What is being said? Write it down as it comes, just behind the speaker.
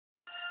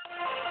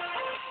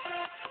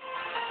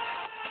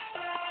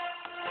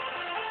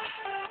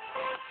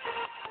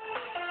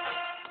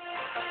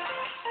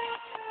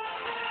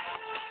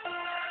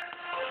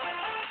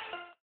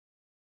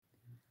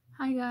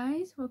Hi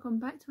guys, welcome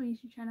back to my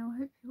YouTube channel. I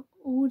hope you're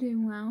all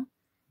doing well.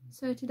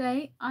 So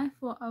today I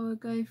thought I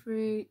would go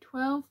through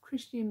 12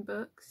 Christian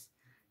books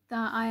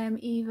that I am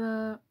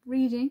either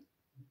reading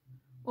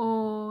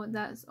or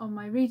that's on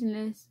my reading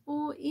list,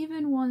 or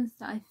even ones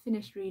that I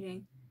finished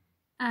reading.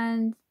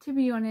 And to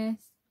be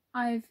honest,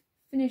 I've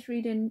finished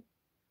reading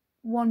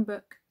one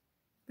book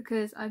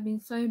because I've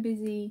been so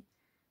busy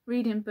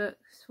reading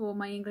books for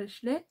my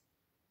English Lit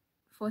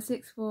for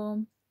sixth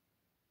form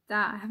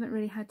that I haven't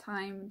really had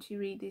time to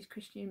read these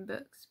Christian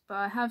books, but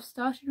I have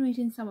started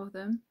reading some of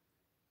them,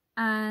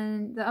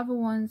 and the other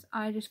ones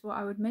I just thought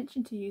I would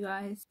mention to you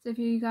guys. So if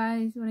you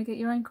guys want to get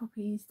your own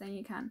copies, then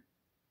you can.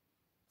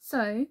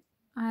 So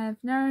I have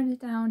narrowed it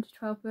down to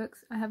 12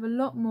 books. I have a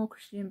lot more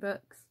Christian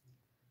books,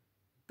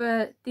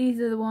 but these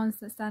are the ones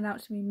that stand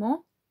out to me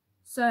more.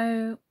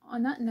 So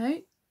on that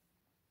note,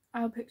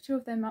 I'll pick two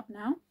of them up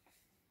now.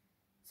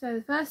 So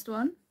the first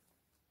one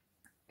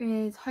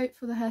is Hope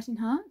for the Hurting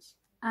Heart,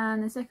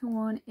 and the second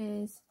one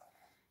is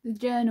The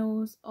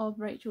Journals of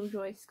Rachel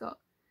Joy Scott.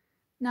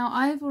 Now,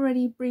 I've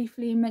already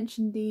briefly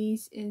mentioned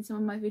these in some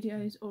of my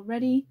videos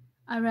already.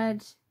 I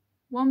read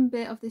one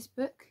bit of this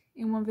book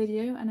in one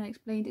video and I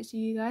explained it to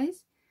you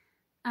guys,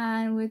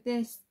 and with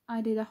this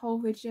I did a whole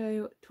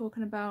video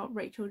talking about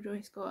Rachel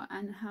Joy Scott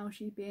and how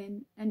she's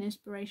been an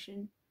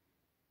inspiration.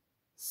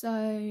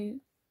 So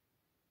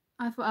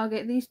I thought I'll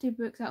get these two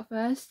books out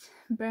first,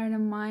 bearing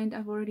in mind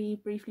I've already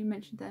briefly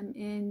mentioned them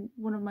in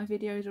one of my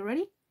videos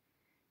already.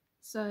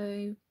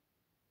 So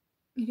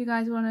if you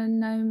guys want to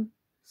know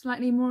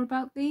slightly more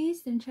about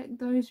these, then check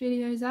those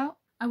videos out.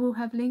 I will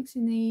have links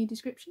in the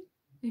description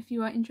if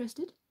you are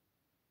interested.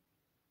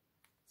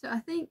 So I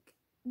think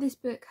this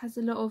book has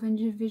a lot of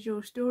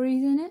individual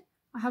stories in it.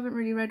 I haven't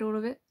really read all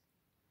of it,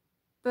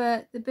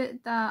 but the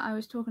bit that I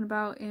was talking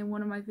about in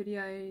one of my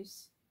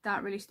videos,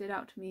 that really stood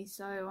out to me,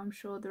 so I'm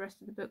sure the rest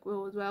of the book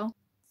will as well.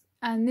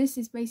 And this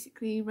is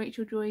basically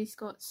Rachel Joy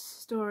Scott's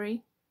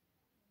story,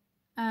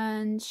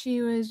 and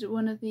she was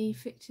one of the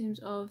victims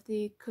of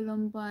the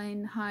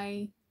Columbine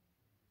High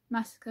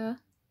massacre,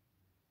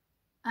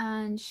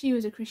 and she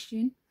was a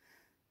Christian,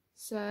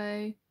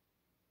 so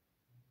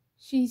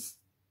she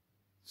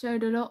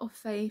showed a lot of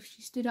faith.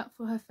 She stood up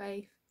for her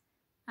faith,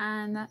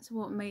 and that's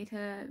what made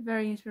her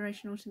very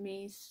inspirational to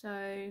me.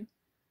 So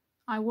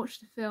I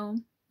watched the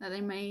film that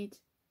they made,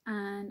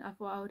 and I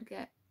thought I would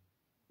get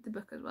the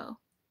book as well,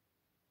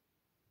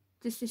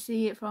 just to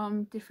see it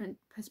from different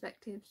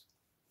perspectives.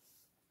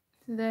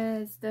 So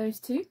there's those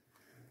two.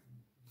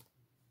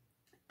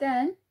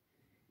 Then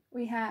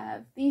we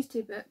have these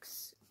two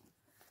books,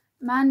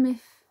 Man,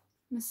 Myth,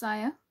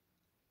 Messiah,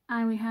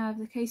 and we have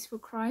The Case for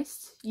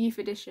Christ, Youth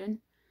Edition,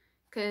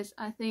 because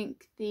I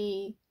think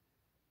the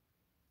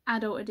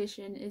adult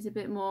edition is a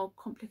bit more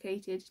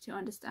complicated to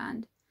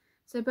understand.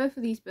 So both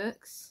of these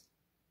books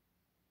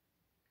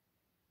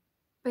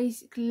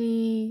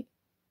basically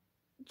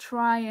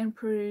try and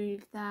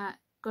prove that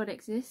God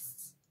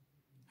exists,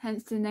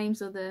 hence the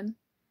names of them.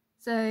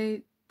 So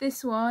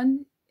this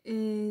one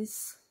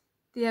is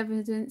the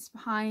evidence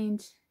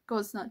behind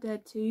God's Not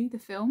Dead 2, the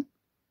film,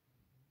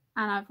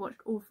 and I've watched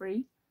all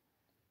three,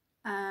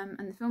 and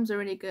the films are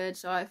really good,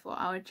 so I thought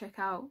I would check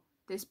out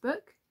this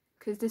book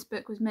because this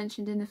book was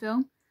mentioned in the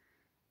film,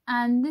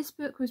 and this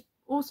book was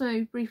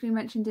also briefly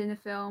mentioned in the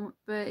film,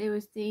 but it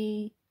was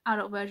the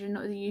adult version,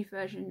 not the youth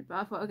version. But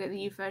I thought I'd get the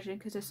youth version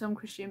because there's some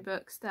Christian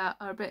books that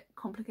are a bit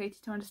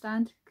complicated to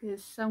understand,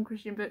 because some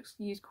Christian books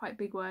use quite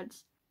big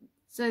words.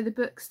 So the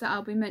books that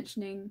I'll be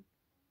mentioning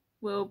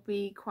will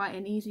be quite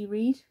an easy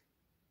read,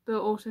 but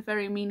also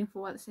very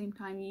meaningful at the same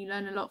time. You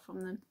learn a lot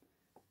from them.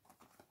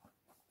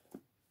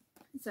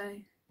 So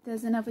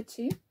there's another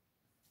two.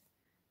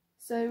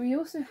 So we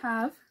also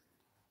have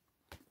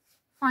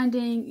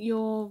Finding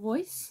Your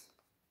Voice.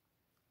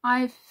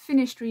 I've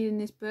finished reading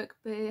this book,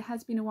 but it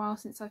has been a while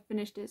since I've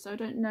finished it, so I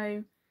don't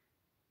know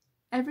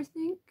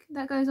everything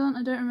that goes on.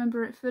 I don't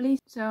remember it fully,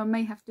 so I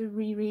may have to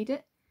reread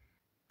it.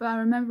 But I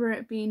remember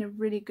it being a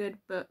really good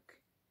book.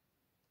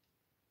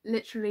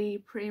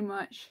 Literally pretty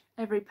much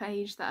every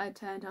page that I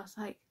turned, I was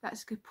like,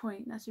 that's a good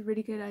point, that's a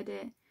really good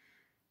idea.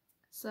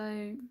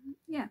 So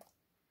yeah.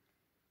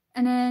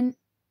 And then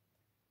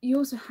you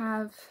also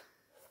have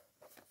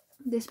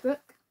this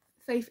book,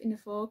 Faith in the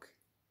Fog.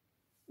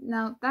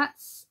 Now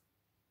that's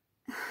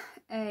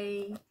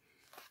a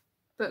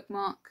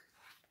bookmark,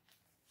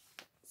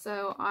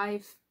 so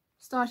I've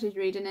started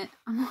reading it.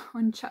 I'm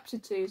on chapter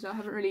 2, so I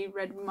haven't really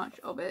read much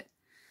of it,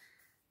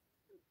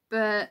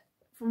 but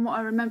from what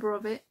I remember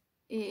of it,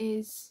 it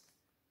is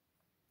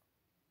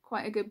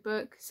quite a good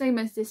book. Same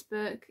as this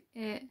book,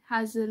 it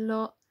has a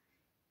lot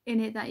in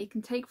it that you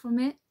can take from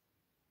it.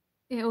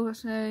 It also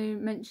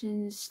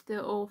mentions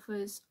the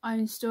author's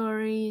own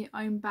story,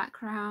 own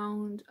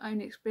background, own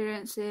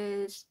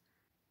experiences,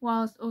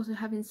 whilst also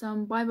having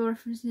some Bible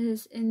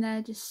references in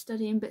there, just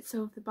studying bits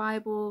of the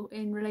Bible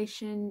in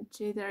relation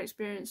to their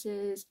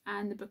experiences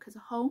and the book as a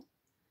whole.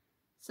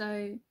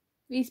 So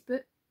these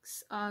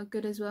books are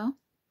good as well.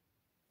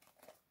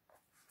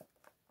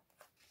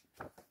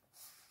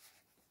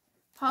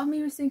 Part of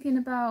me was thinking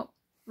about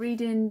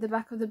reading the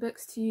back of the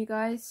books to you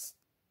guys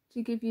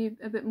to give you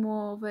a bit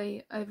more of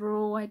a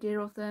overall idea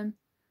of them,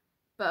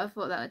 but I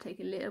thought that would take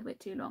a little bit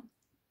too long.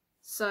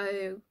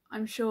 So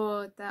I'm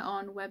sure that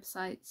on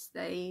websites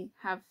they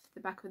have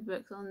the back of the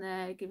books on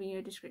there giving you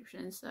a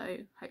description, so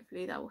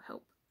hopefully that will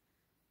help.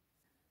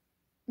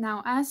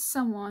 Now, as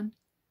someone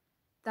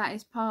that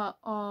is part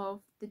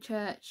of the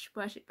church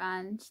worship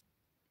band,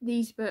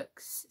 these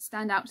books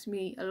stand out to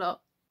me a lot.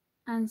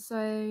 And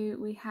so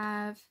we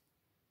have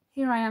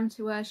Here I Am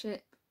to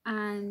Worship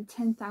and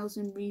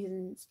 10,000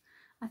 Reasons.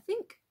 I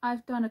think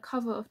I've done a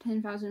cover of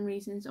 10,000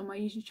 Reasons on my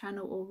YouTube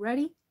channel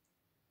already.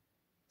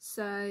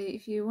 So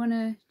if you want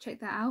to check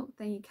that out,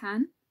 then you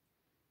can.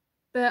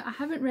 But I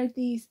haven't read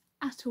these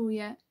at all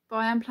yet, but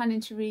I am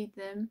planning to read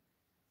them.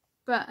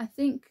 But I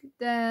think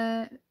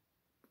they're,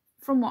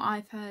 from what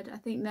I've heard, I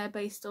think they're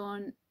based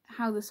on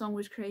how the song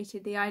was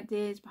created, the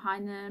ideas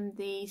behind them,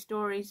 the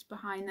stories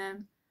behind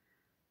them.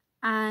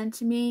 And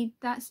to me,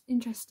 that's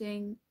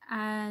interesting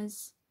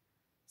as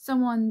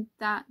someone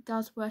that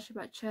does worship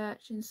at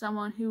church and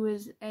someone who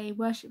was a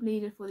worship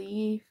leader for the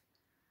youth.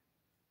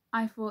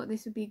 I thought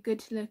this would be good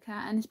to look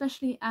at, and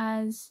especially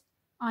as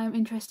I am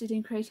interested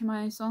in creating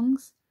my own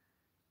songs.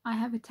 I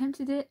have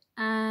attempted it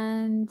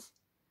and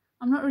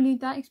I'm not really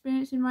that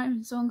experienced in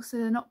writing songs, so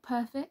they're not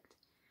perfect.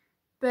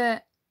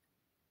 But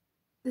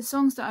the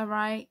songs that I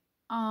write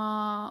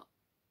are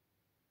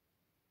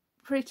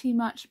pretty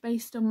much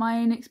based on my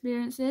own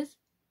experiences,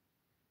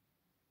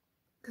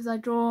 because I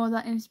draw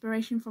that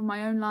inspiration from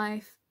my own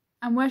life.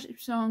 And worship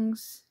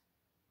songs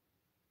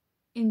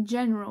in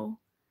general,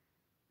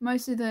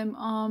 most of them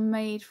are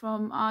made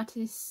from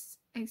artists'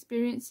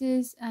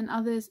 experiences and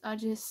others are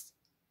just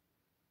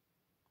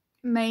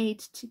made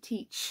to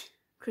teach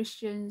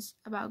Christians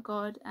about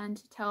God and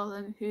to tell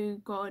them who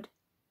God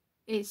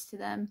is to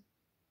them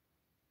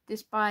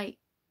despite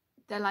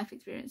their life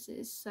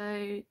experiences.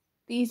 So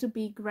these would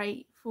be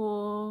great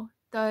for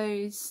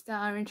those that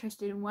are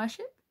interested in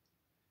worship,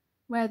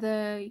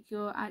 whether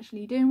you're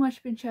actually doing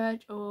worship in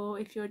church or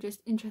if you're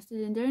just interested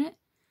in doing it.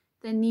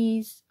 Then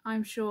these,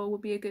 I'm sure, will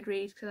be a good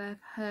read because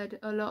I've heard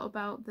a lot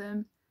about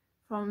them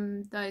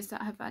from those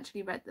that have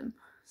actually read them.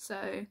 So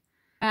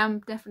I am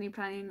definitely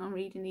planning on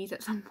reading these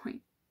at some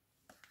point.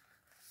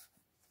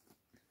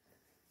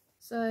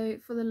 So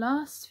for the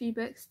last few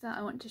books that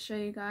I want to show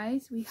you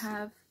guys, we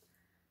have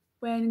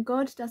When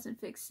God Doesn't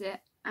Fix It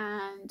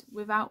and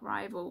Without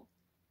Rival.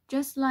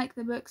 Just like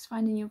the books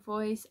Finding Your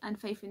Voice and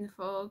Faith in the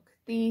Fog,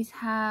 these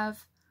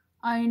have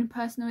own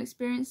personal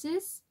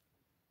experiences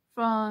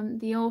from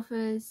the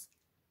authors,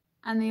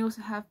 and they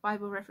also have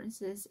Bible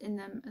references in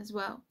them as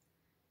well.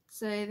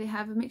 So they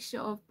have a mixture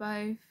of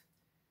both,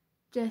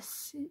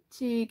 just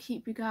to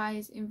keep you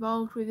guys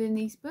involved within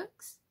these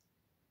books.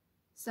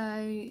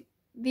 So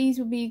these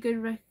will be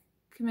good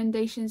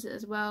recommendations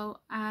as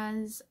well,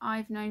 as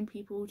I've known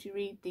people to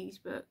read these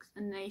books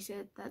and they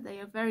said that they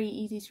are very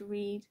easy to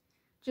read,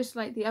 just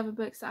like the other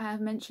books that I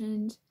have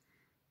mentioned,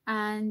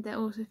 and they're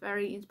also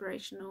very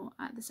inspirational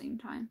at the same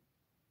time.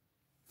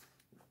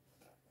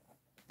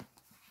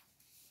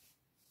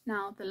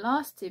 Now, the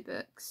last two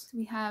books,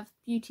 we have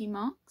Beauty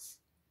Marks,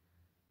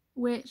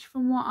 which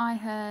from what I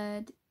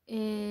heard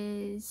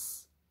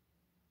is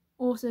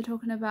also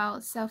talking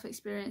about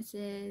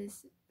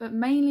self-experiences, but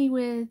mainly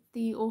with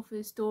the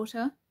author's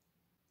daughter,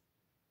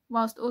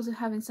 whilst also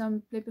having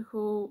some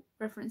biblical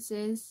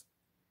references,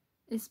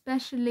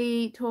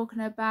 especially talking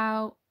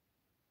about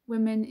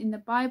women in the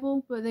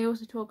Bible, but they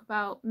also talk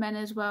about men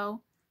as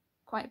well,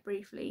 quite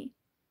briefly.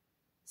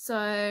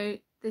 So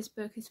this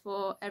book is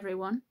for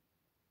everyone.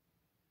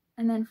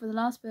 And then for the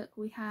last book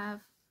we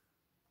have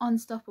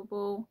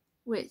Unstoppable,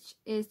 which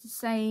is the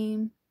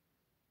same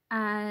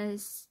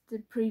as the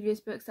previous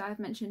books that I've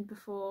mentioned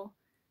before.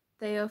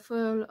 They are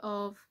full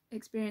of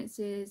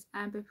experiences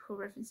and biblical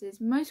references.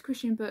 Most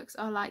Christian books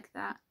are like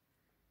that,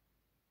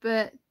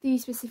 but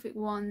these specific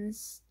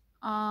ones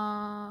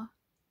are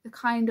the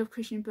kind of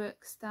Christian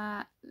books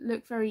that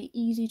look very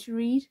easy to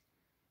read,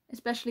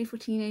 especially for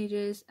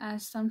teenagers,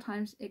 as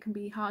sometimes it can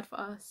be hard for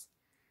us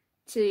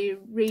to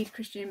read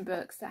Christian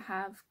books that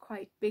have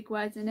quite big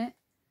words in it,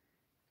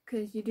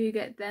 because you do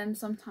get them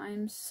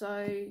sometimes.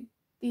 So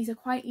these are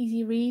quite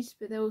easy reads,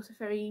 but they're also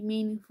very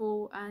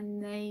meaningful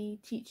and they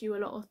teach you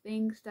a lot of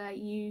things that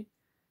you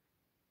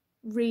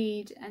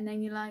read and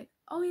then you're like,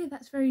 oh yeah,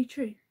 that's very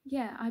true,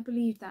 yeah, I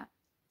believe that.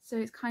 So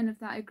it's kind of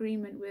that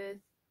agreement with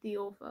the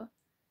author.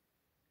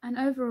 And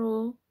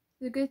overall,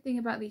 the good thing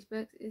about these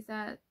books is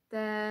that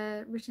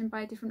they're written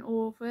by different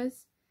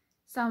authors,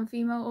 some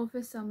female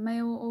authors, some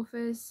male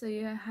authors, so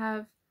you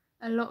have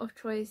a lot of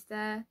choice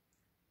there.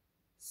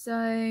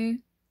 So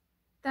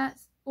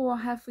that's all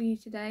I have for you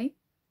today,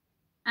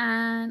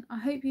 and I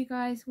hope you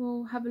guys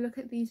will have a look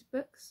at these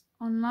books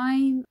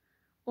online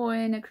or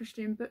in a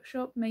Christian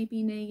bookshop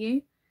maybe near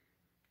you.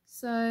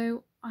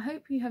 So I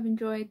hope you have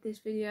enjoyed this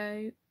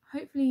video.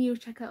 Hopefully you'll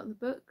check out the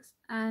books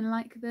and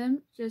like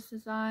them just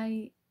as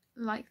I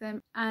like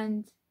them,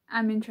 and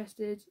am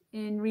interested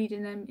in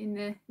reading them in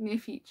the near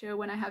future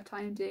when I have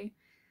time to.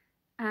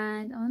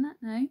 And on that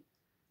note,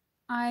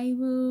 I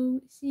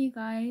will see you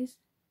guys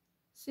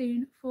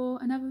soon for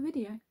another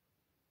video.